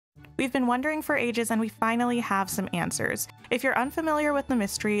We've been wondering for ages and we finally have some answers. If you're unfamiliar with the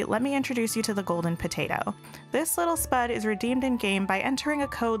mystery, let me introduce you to the golden potato. This little spud is redeemed in-game by entering a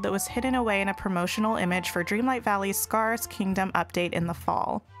code that was hidden away in a promotional image for Dreamlight Valley's Scars Kingdom update in the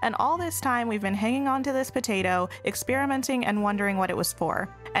fall. And all this time we've been hanging on to this potato, experimenting and wondering what it was for.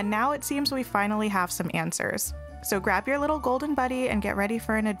 And now it seems we finally have some answers. So grab your little golden buddy and get ready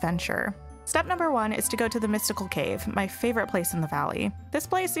for an adventure. Step number 1 is to go to the Mystical Cave, my favorite place in the valley. This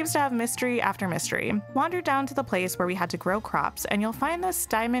place seems to have mystery after mystery. Wander down to the place where we had to grow crops, and you'll find this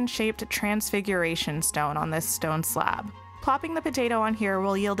diamond-shaped transfiguration stone on this stone slab. Plopping the potato on here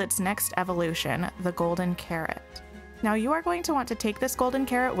will yield its next evolution, the golden carrot. Now you are going to want to take this golden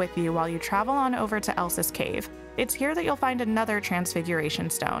carrot with you while you travel on over to Elsa's cave. It's here that you'll find another transfiguration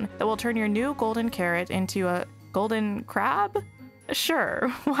stone that will turn your new golden carrot into a golden crab? Sure,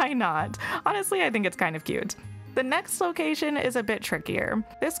 why not? Honestly, I think it's kind of cute. The next location is a bit trickier.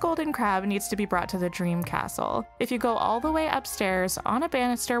 This golden crab needs to be brought to the Dream Castle. If you go all the way upstairs, on a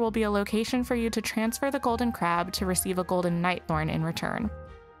banister will be a location for you to transfer the golden crab to receive a golden nightthorn in return.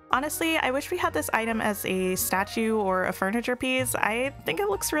 Honestly, I wish we had this item as a statue or a furniture piece. I think it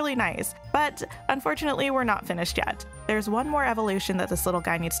looks really nice, but unfortunately we're not finished yet. There's one more evolution that this little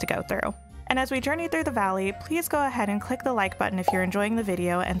guy needs to go through. And as we journey through the valley, please go ahead and click the like button if you're enjoying the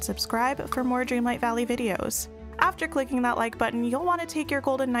video and subscribe for more Dreamlight Valley videos. After clicking that like button, you'll want to take your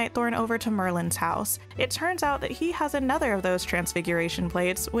golden nightthorn over to Merlin's house. It turns out that he has another of those transfiguration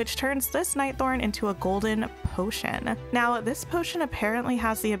plates, which turns this nightthorn into a golden potion. Now, this potion apparently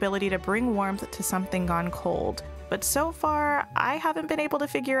has the ability to bring warmth to something gone cold. But so far, I haven't been able to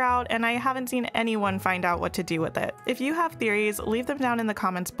figure out, and I haven't seen anyone find out what to do with it. If you have theories, leave them down in the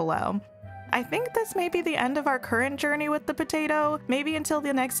comments below. I think this may be the end of our current journey with the potato, maybe until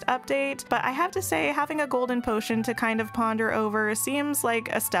the next update, but I have to say having a golden potion to kind of ponder over seems like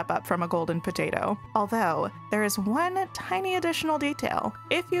a step up from a golden potato. Although, there is one tiny additional detail.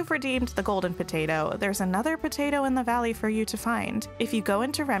 If you've redeemed the golden potato, there's another potato in the valley for you to find. If you go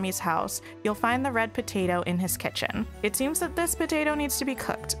into Remy's house, you'll find the red potato in his kitchen. It seems that this potato needs to be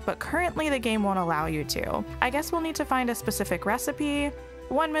cooked, but currently the game won't allow you to. I guess we'll need to find a specific recipe.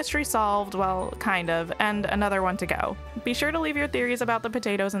 One mystery solved, well, kind of, and another one to go. Be sure to leave your theories about the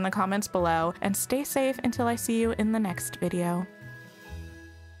potatoes in the comments below, and stay safe until I see you in the next video.